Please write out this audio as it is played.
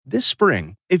This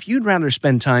spring, if you'd rather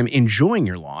spend time enjoying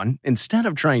your lawn instead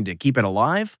of trying to keep it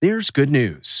alive, there's good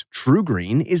news.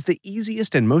 TruGreen is the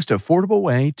easiest and most affordable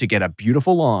way to get a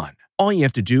beautiful lawn. All you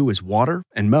have to do is water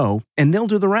and mow, and they'll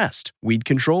do the rest. Weed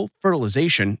control,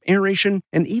 fertilization, aeration,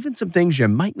 and even some things you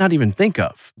might not even think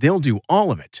of. They'll do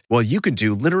all of it, while you can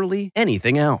do literally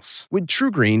anything else. With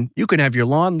TruGreen, you can have your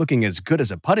lawn looking as good as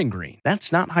a putting green.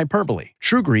 That's not hyperbole.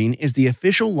 TruGreen is the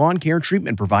official lawn care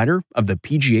treatment provider of the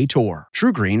PGA Tour.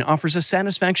 TruGreen offers a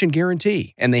satisfaction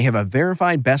guarantee, and they have a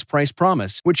verified best price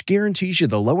promise, which guarantees you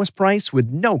the lowest price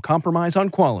with no compromise on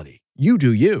quality. You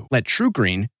do you. Let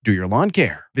TruGreen do your lawn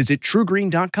care. Visit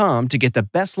TruGreen.com to get the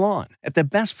best lawn at the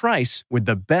best price with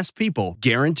the best people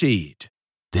guaranteed.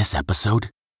 This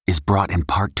episode is brought in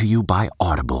part to you by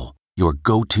Audible, your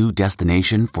go-to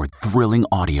destination for thrilling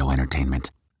audio entertainment.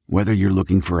 Whether you're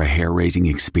looking for a hair-raising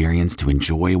experience to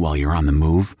enjoy while you're on the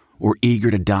move or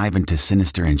eager to dive into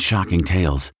sinister and shocking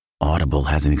tales, Audible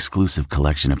has an exclusive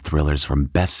collection of thrillers from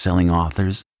best-selling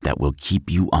authors that will keep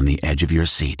you on the edge of your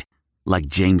seat. Like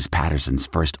James Patterson's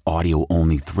first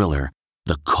audio-only thriller,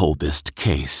 The Coldest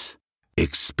Case.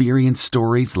 Experience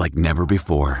stories like never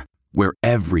before, where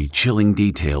every chilling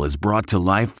detail is brought to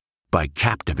life by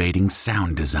captivating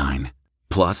sound design.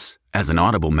 Plus, as an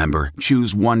Audible member,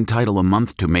 choose one title a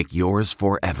month to make yours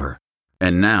forever.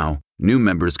 And now, new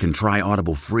members can try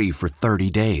Audible free for 30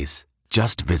 days.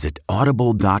 Just visit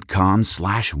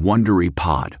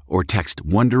audible.com/WonderyPod or text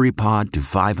WonderyPod to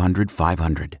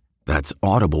 500-500. That's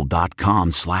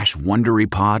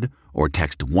audible.com/WonderyPod or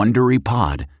text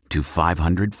WonderyPod to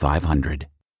 500-500.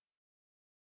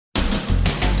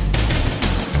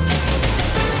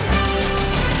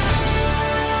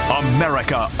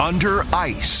 America under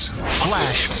ice.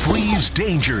 Flash freeze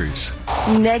dangers.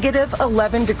 Negative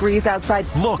 11 degrees outside.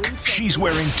 Look, she's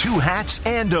wearing 2 hats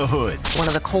and a hood. One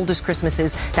of the coldest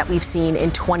Christmases that we've seen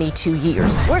in 22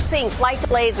 years. We're seeing flight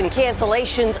delays and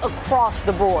cancellations across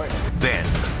the board. Then,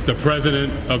 the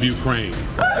president of Ukraine.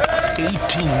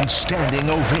 18 standing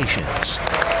ovations.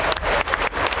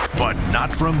 But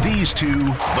not from these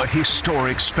two, the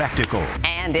historic spectacle.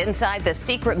 And inside the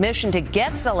secret mission to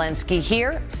get Zelensky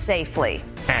here safely.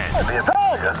 And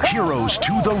heroes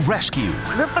to the rescue.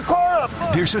 Lift the car up.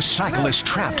 There's a cyclist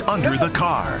trapped under the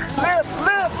car. Lift.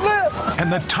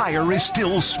 And the tire is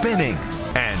still spinning.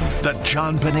 And the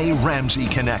JonBenet Ramsey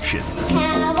connection.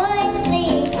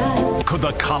 Could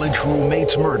the college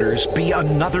roommate's murders be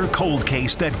another cold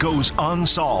case that goes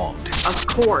unsolved? Of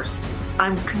course,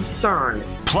 I'm concerned.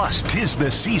 Plus, 'tis the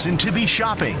season to be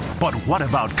shopping. But what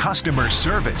about customer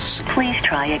service? Please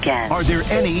try again. Are there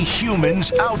any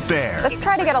humans out there? Let's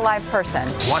try to get a live person.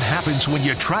 What happens when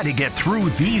you try to get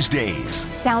through these days?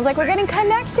 Sounds like we're getting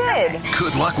connected.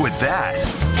 Good luck with that.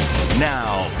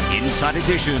 Now, Inside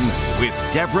Edition with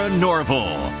Deborah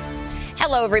Norville.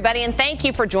 Hello, everybody, and thank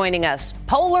you for joining us.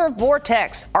 Polar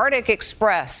vortex, Arctic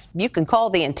Express. You can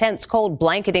call the intense cold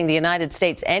blanketing the United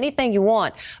States anything you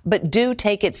want, but do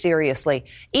take it seriously.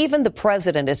 Even the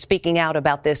president is speaking out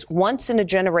about this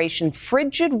once-in-a-generation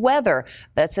frigid weather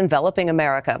that's enveloping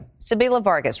America. Sabila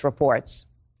Vargas reports.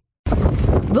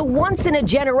 The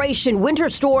once-in-a-generation winter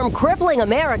storm crippling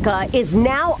America is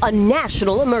now a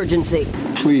national emergency.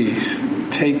 Please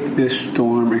take this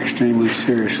storm extremely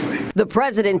seriously. The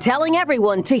president telling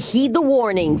everyone to heed the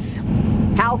warnings.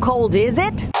 How cold is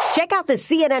it? Check out the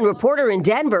CNN reporter in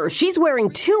Denver. She's wearing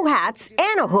 2 hats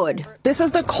and a hood. This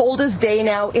is the coldest day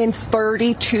now in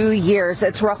 32 years.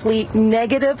 It's roughly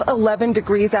negative 11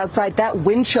 degrees outside. That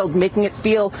wind chill making it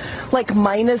feel like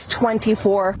minus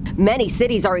 24. Many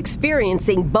cities are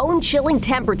experiencing bone-chilling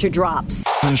temperature drops.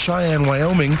 In Cheyenne,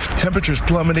 Wyoming, temperatures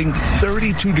plummeting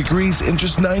 32 degrees in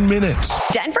just 9 minutes.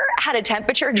 Denver had a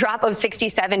temperature drop of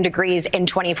 67 degrees in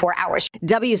 24 hours.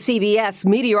 WCBS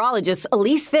meteorologist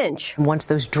Elise Finch. Once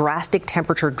those drastic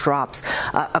temperature drops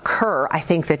occur, I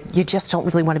think that you just don't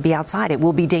really want to be outside. It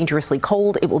will be dangerously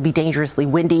cold. It will be dangerously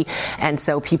windy. And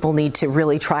so people need to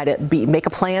really try to make a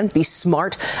plan, be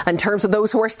smart in terms of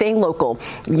those who are staying local.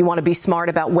 You want to be smart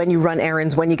about when you run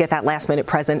errands, when you get that last minute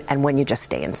present, and when you just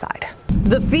stay inside.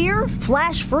 The fear?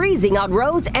 Flash freezing on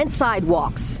roads and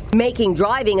sidewalks, making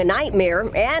driving a nightmare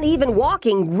and even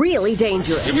walking really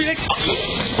dangerous.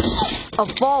 A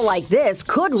fall like this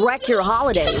could wreck your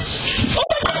holidays.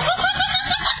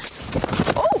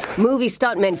 Movie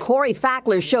stuntman Corey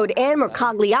Fackler showed Ann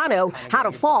Mercogliano how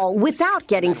to fall without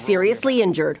getting seriously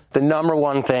injured. The number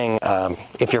one thing,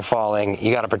 if you're falling,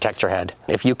 you got to protect your head.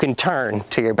 If you can turn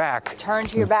to your back,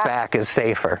 back is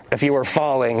safer. If you were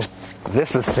falling,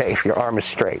 this is safe. Your arm is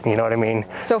straight. You know what I mean?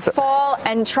 So fall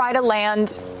and try to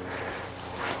land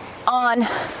on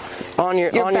On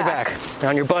your back.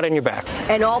 On your butt and your back.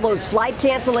 And all those flight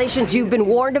cancellations you've been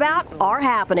warned about are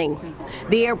happening.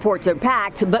 The airports are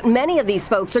packed, but many of these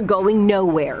folks are going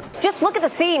nowhere. Just look at the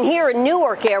scene here in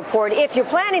Newark Airport. If you're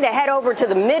planning to head over to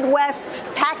the Midwest,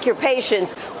 pack your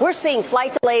patience. We're seeing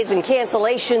flight delays and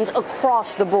cancellations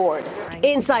across the board.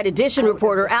 Inside Edition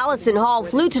reporter Allison Hall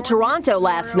flew to Toronto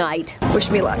last night. Wish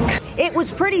me luck. It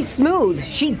was pretty smooth.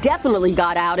 She definitely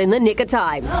got out in the nick of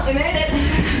time. Oh, we made it.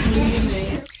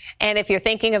 And if you're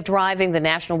thinking of driving, the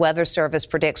National Weather Service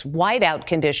predicts whiteout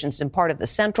conditions in part of the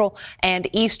central and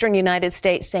eastern United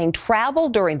States, saying travel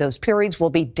during those periods will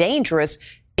be dangerous,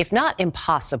 if not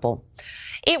impossible.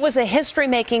 It was a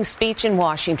history-making speech in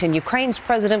Washington. Ukraine's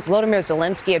President Volodymyr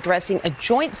Zelensky addressing a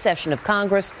joint session of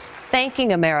Congress,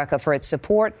 thanking America for its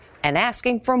support and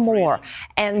asking for more.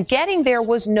 And getting there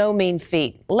was no mean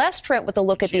feat. Les Trent with a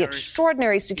look at the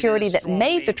extraordinary security that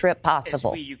made the trip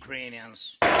possible.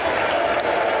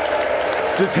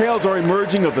 Details are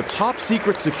emerging of the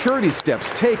top-secret security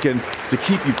steps taken to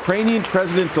keep Ukrainian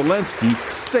President Zelensky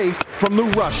safe from the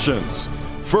Russians.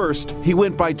 First, he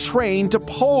went by train to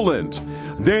Poland.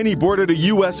 Then he boarded a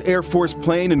U.S. Air Force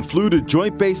plane and flew to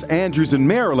Joint Base Andrews in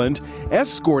Maryland,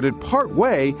 escorted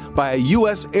partway by a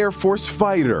U.S. Air Force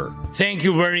fighter. Thank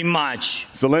you very much.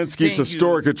 Zelensky's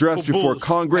historic address before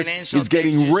Congress is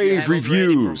getting rave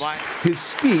reviews. His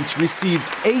speech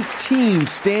received 18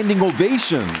 standing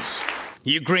ovations.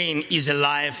 Ukraine is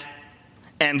alive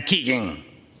and kicking.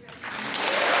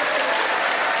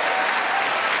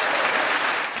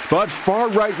 But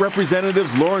far-right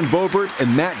representatives Lauren Boebert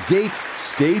and Matt Gaetz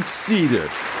stayed seated.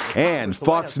 And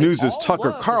Fox News'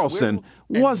 Tucker Carlson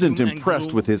wasn't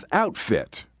impressed with his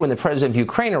outfit. When the president of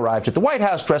Ukraine arrived at the White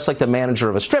House dressed like the manager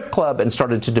of a strip club and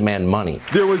started to demand money.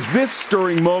 There was this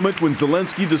stirring moment when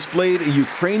Zelensky displayed a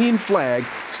Ukrainian flag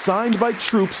signed by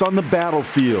troops on the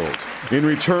battlefield. In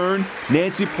return,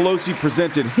 Nancy Pelosi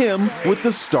presented him with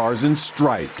the Stars and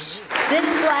Stripes.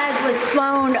 This flag was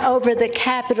flown over the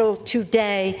Capitol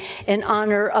today in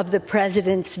honor of the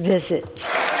president's visit.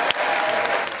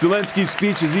 Zelensky's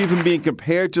speech is even being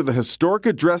compared to the historic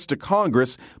address to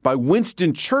Congress by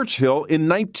Winston Churchill in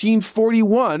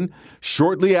 1941,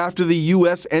 shortly after the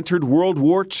U.S. entered World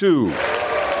War II.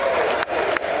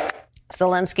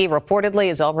 Zelensky reportedly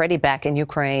is already back in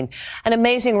Ukraine. An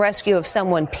amazing rescue of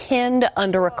someone pinned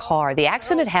under a car. The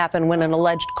accident happened when an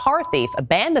alleged car thief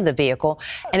abandoned the vehicle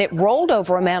and it rolled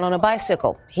over a man on a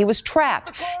bicycle. He was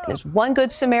trapped. There's one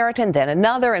good Samaritan, then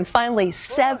another, and finally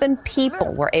 7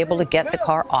 people were able to get the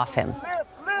car off him.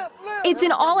 It's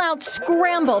an all-out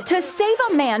scramble to save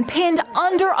a man pinned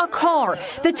under a car.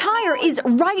 The tire is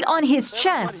right on his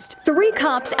chest. 3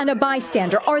 cops and a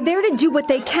bystander are there to do what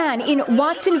they can in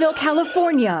Watsonville,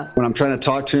 California. When I'm trying to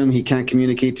talk to him, he can't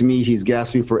communicate to me. He's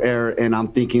gasping for air, and I'm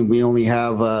thinking we only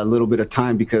have a little bit of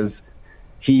time because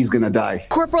he's going to die.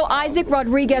 Corporal Isaac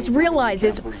Rodriguez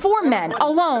realizes 4 men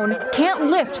alone can't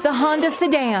lift the Honda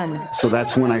sedan. So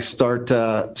that's when I start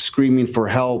screaming for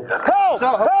help. Help!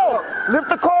 Help! Lift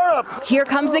the car up! Here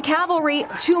comes the cavalry.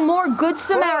 2 more good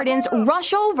Samaritans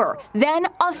rush over. Then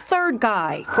a 3rd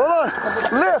guy. Hold on.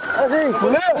 Lift!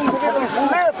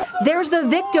 There's the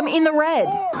victim in the red.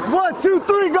 1, 2,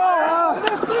 3,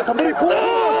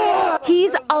 go!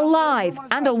 He's alive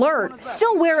and alert,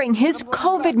 still wearing his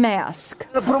COVID mask.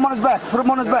 Put him on his back. Put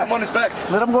him on his back.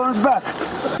 Let him go on his back.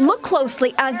 Look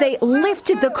closely as they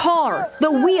lifted the car.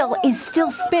 The wheel is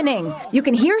still spinning. You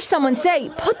can hear someone say,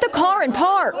 "Put the car in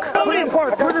park." Put it in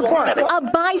park. Put it in park. A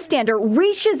bystander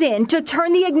reaches in to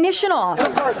turn the ignition off.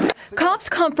 Cops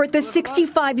comfort the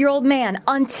 65-year-old man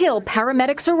until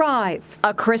paramedics arrive.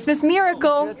 A Christmas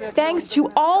miracle, thanks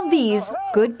to all these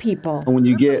good people. When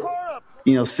you get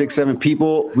 6, 7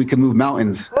 people, we can move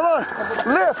mountains. Lift!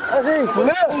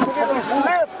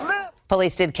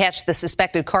 Police did catch the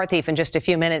suspected car thief in just a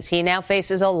few minutes. He now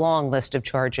faces a long list of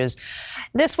charges.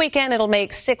 This weekend, it'll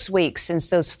make 6 weeks since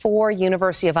those 4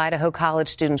 University of Idaho college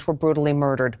students were brutally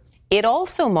murdered. It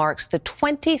also marks the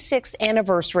 26th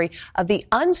anniversary of the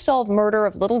unsolved murder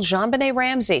of little JonBenét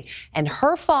Ramsey. And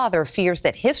her father fears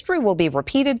that history will be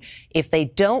repeated if they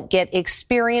don't get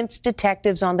experienced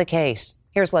detectives on the case.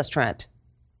 Here's Les Trent.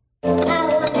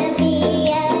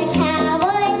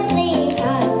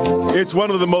 It's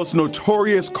one of the most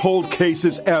notorious cold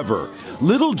cases ever.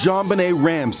 Little JonBenét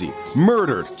Ramsey,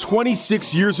 murdered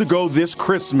 26 years ago this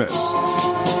Christmas.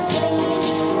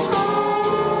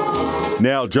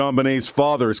 Now JonBenét's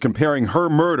father is comparing her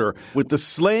murder with the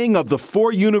slaying of the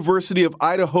 4 University of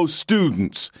Idaho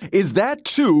students. Is that,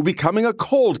 too, becoming a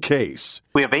cold case?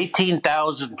 We have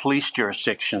 18,000 police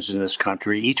jurisdictions in this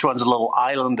country. Each one's a little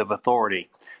island of authority.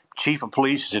 Chief of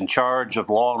police is in charge of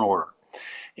law and order.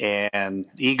 and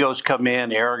egos come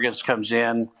in, arrogance comes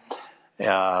in.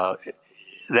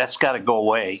 That's got to go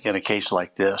away in a case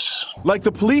like this. Like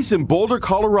the police in Boulder,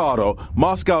 Colorado,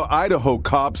 Moscow, Idaho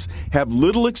cops have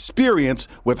little experience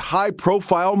with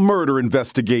high-profile murder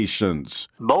investigations.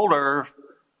 Boulder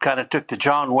kind of took the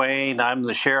John Wayne, I'm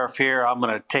the sheriff here, I'm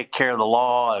going to take care of the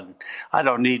law, and I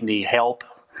don't need any help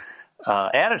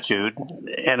attitude,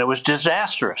 and it was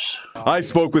disastrous. I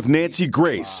spoke with Nancy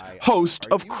Grace, host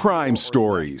of Crime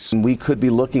Stories. We could be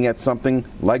looking at something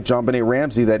like JonBenét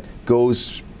Ramsey that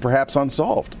goes perhaps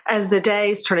unsolved. As the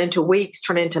days turn into weeks,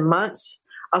 turn into months,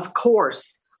 of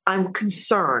course, I'm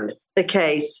concerned the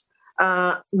case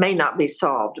may not be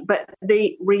solved. But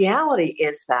the reality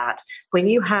is that when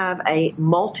you have a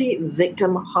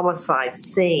multi-victim homicide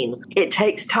scene, it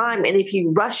takes time. And if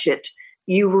you rush it,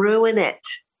 you ruin it.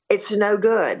 It's no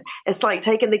good. It's like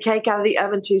taking the cake out of the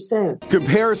oven too soon.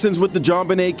 Comparisons with the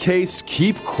JonBenét case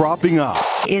keep cropping up.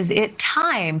 Is it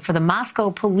time for the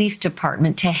Moscow Police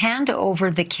Department to hand over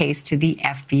the case to the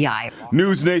FBI?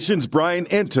 News Nation's Brian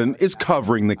Enton is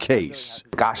covering the case.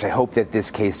 Gosh, I hope that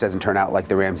this case doesn't turn out like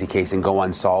the Ramsey case and go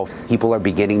unsolved. People are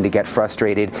beginning to get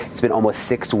frustrated. It's been almost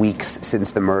 6 weeks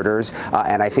since the murders,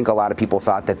 and I think a lot of people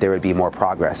thought that there would be more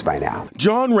progress by now.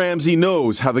 John Ramsey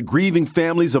knows how the grieving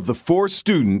families of the 4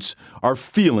 students are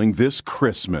feeling this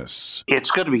Christmas.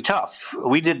 It's going to be tough.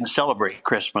 We didn't celebrate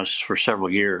Christmas for several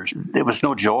years. There was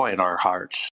no joy in our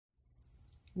hearts.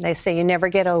 They say you never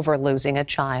get over losing a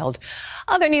child.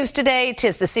 Other news today,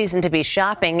 'tis the season to be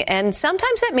shopping, and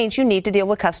sometimes that means you need to deal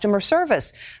with customer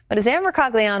service. But as Ann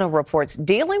Mercogliano reports,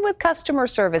 dealing with customer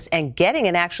service and getting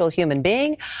an actual human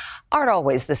being aren't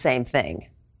always the same thing.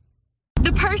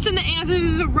 The person that answers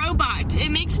is a robot. It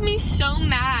makes me so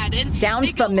mad.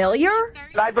 Sound familiar?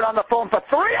 I've been on the phone for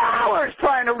 3 hours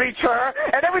trying to reach her,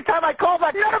 and every time I call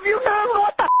back, none of you know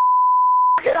what the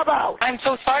about. I'm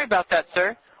so sorry about that,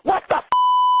 sir. What the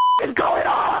is going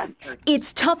on?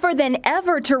 It's tougher than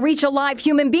ever to reach a live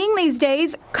human being these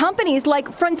days. Companies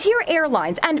like Frontier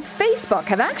Airlines and Facebook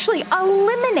have actually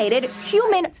eliminated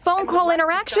human phone call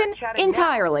interaction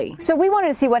entirely. So we wanted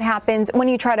to see what happens when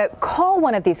you try to call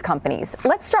one of these companies.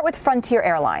 Let's start with Frontier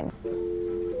Airlines.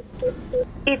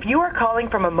 If you are calling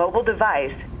from a mobile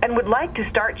device and would like to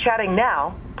start chatting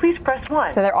now, please press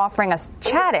 1. So they're offering us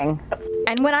chatting.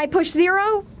 And when I push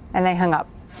 0, and they hung up.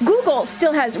 Google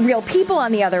still has real people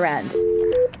on the other end.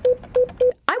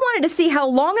 I wanted to see how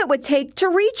long it would take to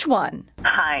reach one.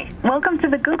 Hi, welcome to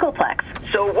the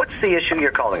Googleplex. So what's the issue you're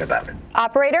calling about?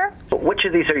 Operator? Which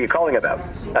of these are you calling about?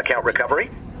 Account recovery?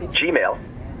 Gmail?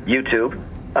 YouTube?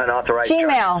 Unauthorized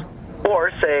Gmail. charges?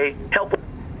 Or say, help.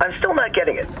 I'm still not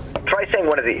getting it. Try saying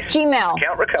one of these. Gmail.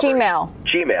 Account recovery.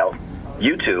 Gmail.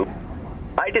 YouTube.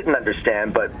 I didn't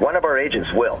understand, but one of our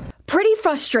agents will. Pretty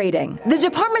frustrating. The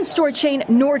department store chain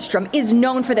Nordstrom is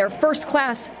known for their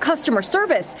first-class customer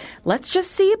service. Let's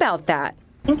just see about that.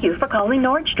 Thank you for calling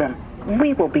Nordstrom.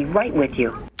 We will be right with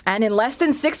you. And in less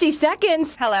than 60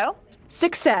 seconds, hello?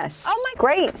 Success. Oh my,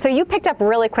 great. So you picked up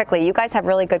really quickly. You guys have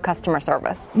really good customer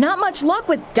service. Not much luck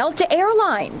with Delta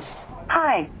Airlines.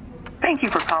 Hi. Thank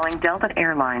you for calling Delta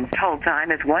Airlines. Hold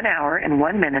time is 1 hour and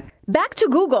 1 minute. Back to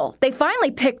Google. They finally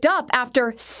picked up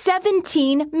after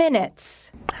 17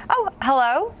 minutes. Oh,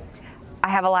 hello. I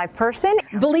have a live person.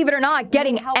 Believe it or not,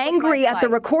 getting angry at the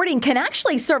recording can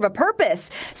actually serve a purpose,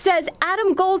 says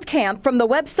Adam Goldkamp from the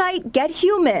website Get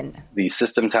Human. These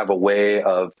systems have a way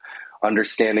of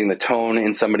understanding the tone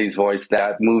in somebody's voice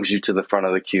that moves you to the front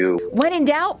of the queue. When in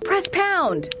doubt, press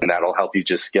pound. And that'll help you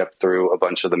just skip through a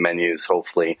bunch of the menus,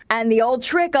 hopefully. And the old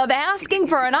trick of asking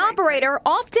for an operator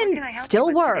often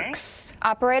still works.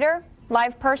 Operator?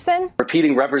 Live person?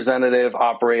 Repeating representative,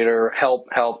 operator, help,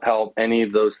 any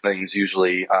of those things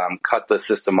usually cut the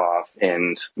system off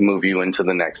and move you into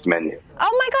the next menu.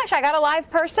 Oh my gosh, I got a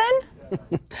live person?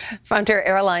 Frontier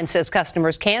Airlines says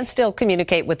customers can still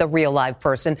communicate with a real live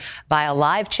person via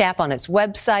live chat on its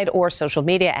website or social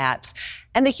media apps.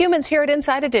 And the humans here at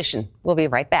Inside Edition. We'll be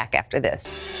right back after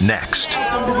this. Next,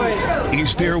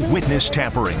 is there witness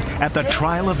tampering at the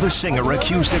trial of the singer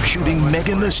accused of shooting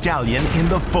Megan Thee Stallion in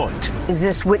the foot? Is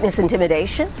this witness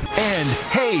intimidation? And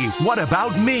hey, what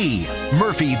about me?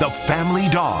 Murphy, the family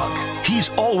dog. He's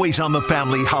always on the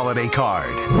family holiday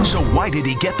card. So why did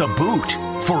he get the boot?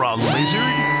 For a lizard?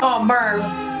 Oh,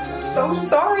 Murph, so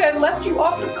sorry I left you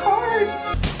off the card.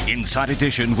 Inside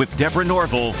Edition with Deborah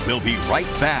Norville. We'll be right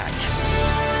back.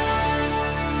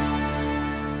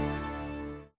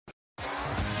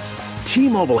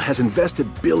 T-Mobile has invested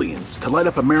billions to light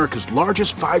up America's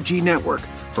largest 5G network,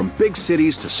 from big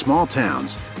cities to small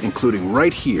towns, including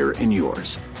right here in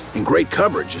yours. And great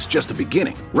coverage is just the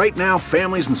beginning. Right now,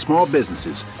 families and small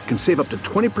businesses can save up to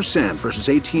 20% versus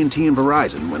AT&T and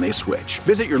Verizon when they switch.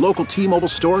 Visit your local T-Mobile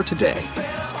store today.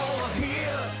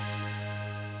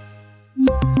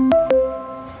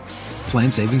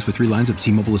 Plan savings with 3 lines of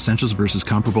T-Mobile Essentials versus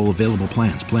comparable available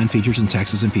plans. Plan features and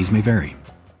taxes and fees may vary.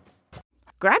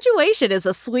 Graduation is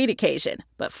a sweet occasion,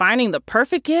 but finding the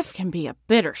perfect gift can be a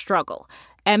bitter struggle.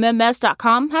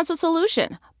 MMS.com has a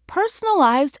solution.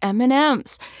 Personalized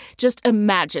M&Ms. Just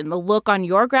imagine the look on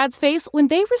your grad's face when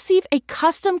they receive a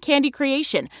custom candy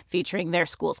creation featuring their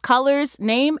school's colors,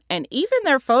 name, and even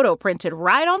their photo printed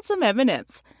right on some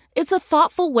M&Ms. It's a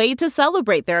thoughtful way to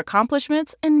celebrate their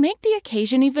accomplishments and make the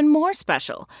occasion even more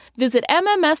special. Visit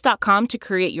MMS.com to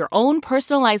create your own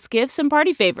personalized gifts and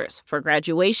party favors for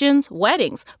graduations,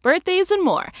 weddings, birthdays, and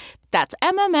more. That's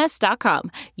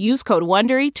MMS.com. Use code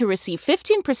WONDERY to receive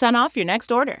 15% off your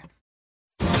next order.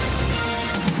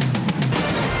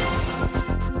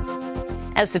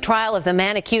 As the trial of the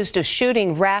man accused of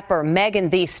shooting rapper Megan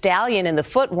Thee Stallion in the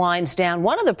foot winds down,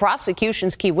 one of the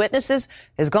prosecution's key witnesses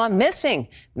has gone missing.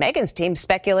 Megan's team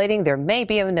speculating there may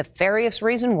be a nefarious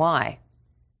reason why.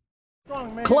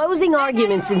 Closing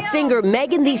arguments in singer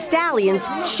Megan Thee Stallion's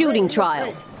shooting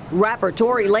trial. Rapper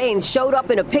Tory Lanez showed up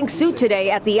in a pink suit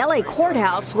today at the LA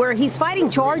courthouse where he's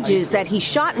fighting charges that he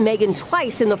shot Megan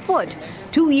twice in the foot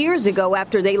 2 years ago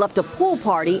after they left a pool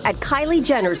party at Kylie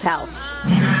Jenner's house.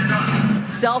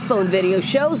 Cell phone video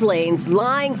shows Lanez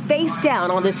lying face down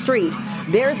on the street.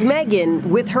 There's Megan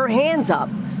with her hands up.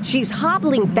 She's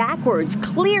hobbling backwards,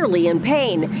 clearly in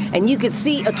pain, and you could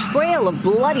see a trail of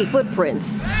bloody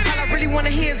footprints. All I really want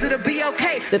to hear is it'll be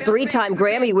okay. The 3-time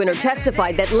Grammy winner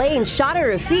testified that Lanez shot at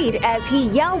her feet as he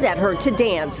yelled at her to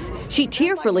dance. She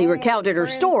tearfully recounted her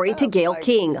story to Gayle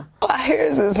King. All I hear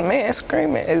is this man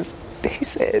screaming. He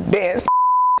said, dance.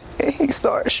 And he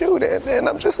started shooting, and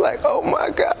I'm just like, oh my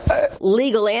God.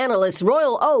 Legal analyst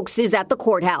Royal Oakes is at the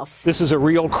courthouse. This is a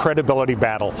real credibility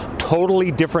battle.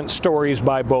 Totally different stories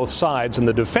by both sides, and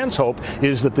the defense hope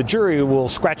is that the jury will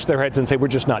scratch their heads and say, we're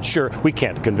just not sure. We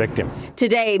can't convict him.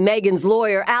 Today, Megan's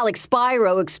lawyer, Alex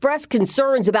Spiro, expressed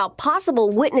concerns about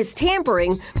possible witness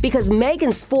tampering because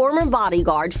Megan's former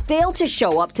bodyguard failed to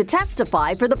show up to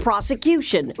testify for the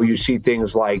prosecution. You see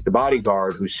things like the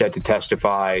bodyguard who's set to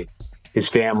testify, his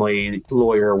family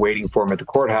lawyer waiting for him at the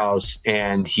courthouse,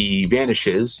 and he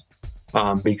vanishes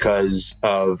because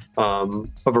of a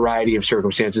variety of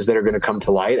circumstances that are going to come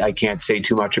to light. I can't say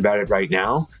too much about it right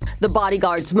now. The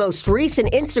bodyguard's most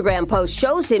recent Instagram post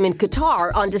shows him in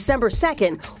Qatar on December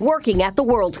 2nd working at the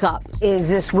World Cup. Is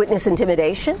this witness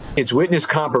intimidation? It's witness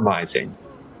compromising.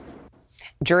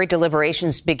 Jury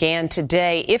deliberations began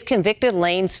today. If convicted,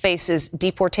 Lanez faces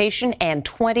deportation and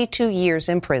 22 years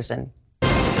in prison.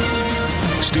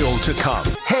 Still to come.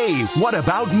 Hey, what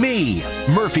about me?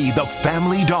 Murphy, the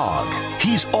family dog.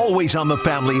 He's always on the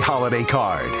family holiday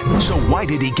card. So why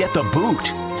did he get the boot?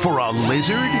 For a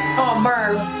lizard? Oh,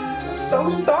 Murph, I'm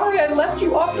so sorry I left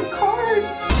you off the card.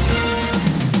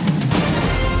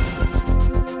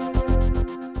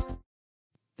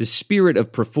 The spirit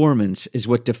of performance is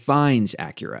what defines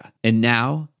Acura. And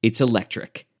now it's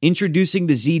electric. Introducing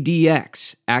the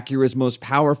ZDX, Acura's most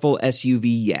powerful SUV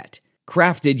yet.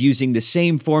 Crafted using the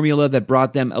same formula that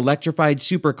brought them electrified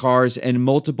supercars and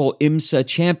multiple IMSA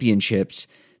championships,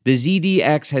 the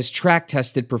ZDX has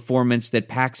track-tested performance that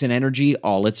packs an energy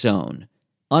all its own.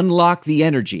 Unlock the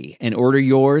energy and order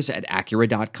yours at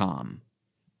Acura.com.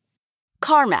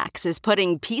 CarMax is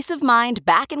putting peace of mind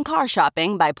back in car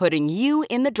shopping by putting you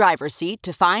in the driver's seat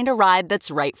to find a ride that's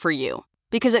right for you.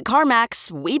 Because at CarMax,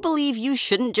 we believe you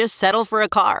shouldn't just settle for a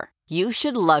car. You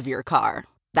should love your car.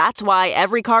 That's why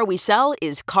every car we sell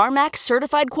is CarMax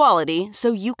certified quality,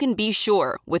 so you can be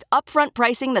sure with upfront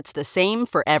pricing that's the same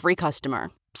for every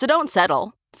customer. So don't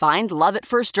settle. Find love at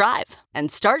first drive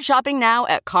and start shopping now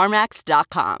at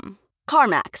CarMax.com.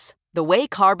 CarMax, the way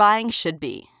car buying should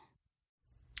be.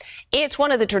 It's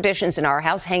one of the traditions in our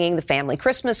house, hanging the family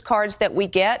Christmas cards that we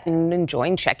get and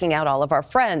enjoying checking out all of our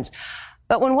friends.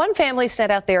 But when one family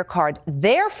sent out their card,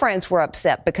 their friends were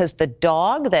upset because the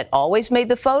dog that always made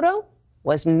the photo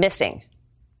was missing.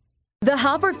 The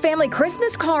Halpert family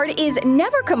Christmas card is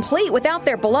never complete without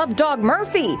their beloved dog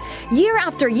Murphy. Year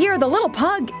after year, the little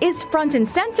pug is front and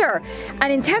center, an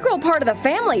integral part of the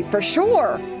family for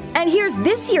sure. And here's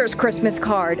this year's Christmas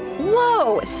card.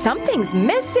 Whoa, something's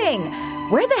missing.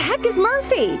 Where the heck is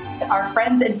Murphy? Our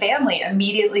friends and family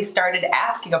immediately started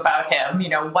asking about him. You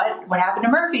know, what happened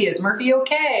to Murphy? Is Murphy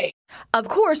okay? Of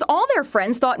course, all their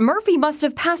friends thought Murphy must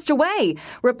have passed away,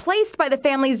 replaced by the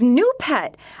family's new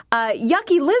pet, a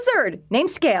yucky lizard named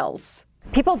Scales.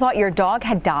 People thought your dog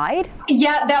had died?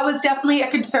 Yeah, that was definitely a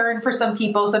concern for some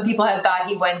people. Some people had thought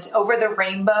he went over the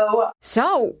rainbow.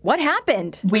 So, what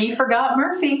happened? We forgot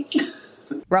Murphy.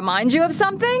 Remind you of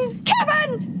something?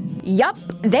 Kevin! Yup,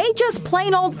 they just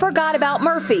plain old forgot about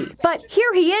Murphy. But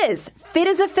here he is, fit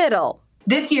as a fiddle.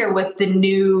 This year with the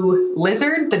new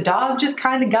lizard, the dog just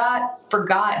kind of got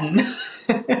forgotten.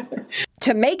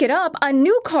 To make it up, a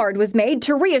new card was made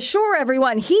to reassure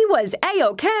everyone he was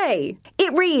A-OK.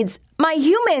 It reads, "My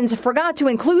humans forgot to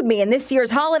include me in this year's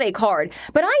holiday card,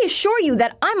 but I assure you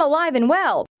that I'm alive and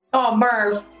well." Oh,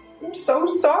 Murph, I'm so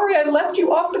sorry I left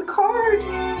you off the card.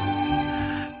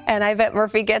 And I bet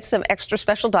Murphy gets some extra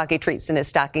special doggy treats in his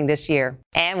stocking this year.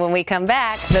 And when we come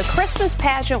back, the Christmas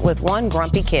pageant with one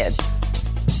grumpy kid.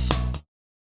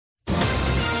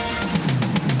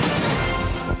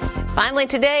 Finally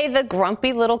today, the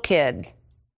grumpy little kid.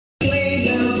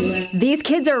 These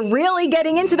kids are really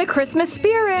getting into the Christmas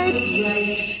spirit.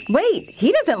 Wait,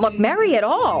 he doesn't look merry at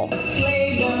all.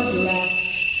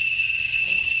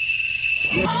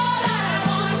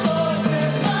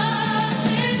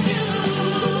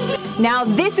 Now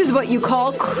this is what you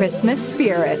call Christmas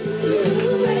spirits.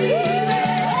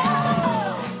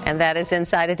 And that is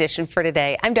Inside Edition for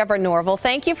today. I'm Deborah Norville.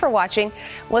 Thank you for watching.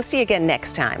 We'll see you again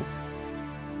next time.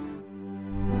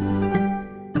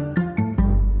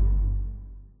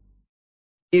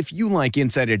 If you like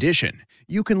Inside Edition,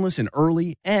 you can listen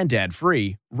early and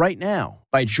ad-free right now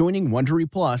by joining Wondery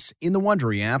Plus in the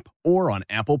Wondery app or on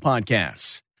Apple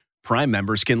Podcasts. Prime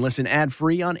members can listen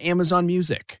ad-free on Amazon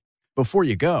Music. Before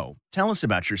you go, tell us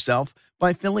about yourself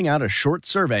by filling out a short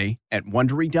survey at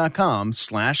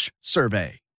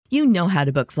Wondery.com/survey. You know how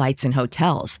to book flights and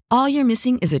hotels. All you're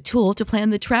missing is a tool to plan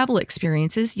the travel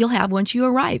experiences you'll have once you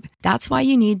arrive. That's why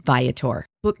you need Viator.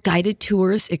 Book guided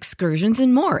tours, excursions,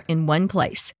 and more in one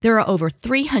place. There are over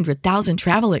 300,000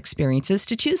 travel experiences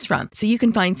to choose from, so you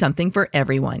can find something for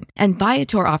everyone. And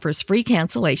Viator offers free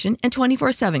cancellation and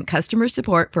 24/7 customer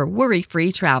support for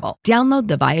worry-free travel. Download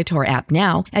the Viator app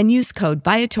now and use code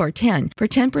Viator10 for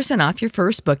 10% off your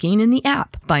first booking in the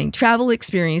app. Find travel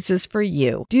experiences for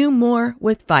you. Do more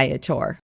with Viator.